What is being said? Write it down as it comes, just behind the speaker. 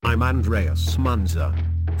I'm Andreas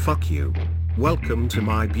Fuck you. Welcome to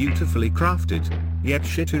my beautifully crafted, yet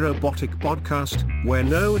shitty robotic podcast, where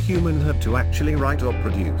no human had to actually write or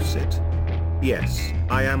produce it. Yes,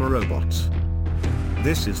 I am a robot.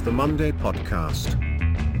 This is the Monday Podcast.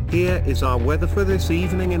 Here is our weather for this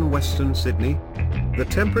evening in Western Sydney. The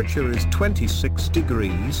temperature is 26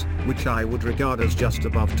 degrees, which I would regard as just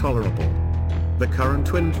above tolerable. The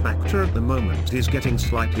current wind factor at the moment is getting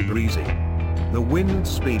slightly breezy. The wind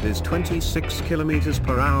speed is 26 km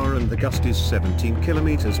per hour and the gust is 17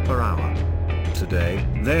 km per hour. Today,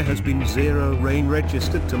 there has been zero rain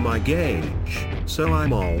registered to my gauge, so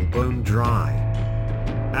I'm all bone dry.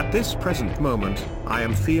 At this present moment, I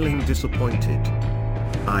am feeling disappointed.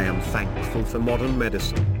 I am thankful for modern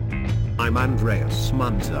medicine. I'm Andreas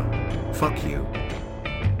Fuck you.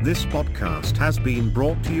 This podcast has been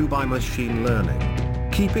brought to you by machine learning.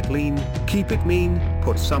 Keep it lean, keep it mean,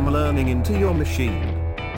 put some learning into your machine.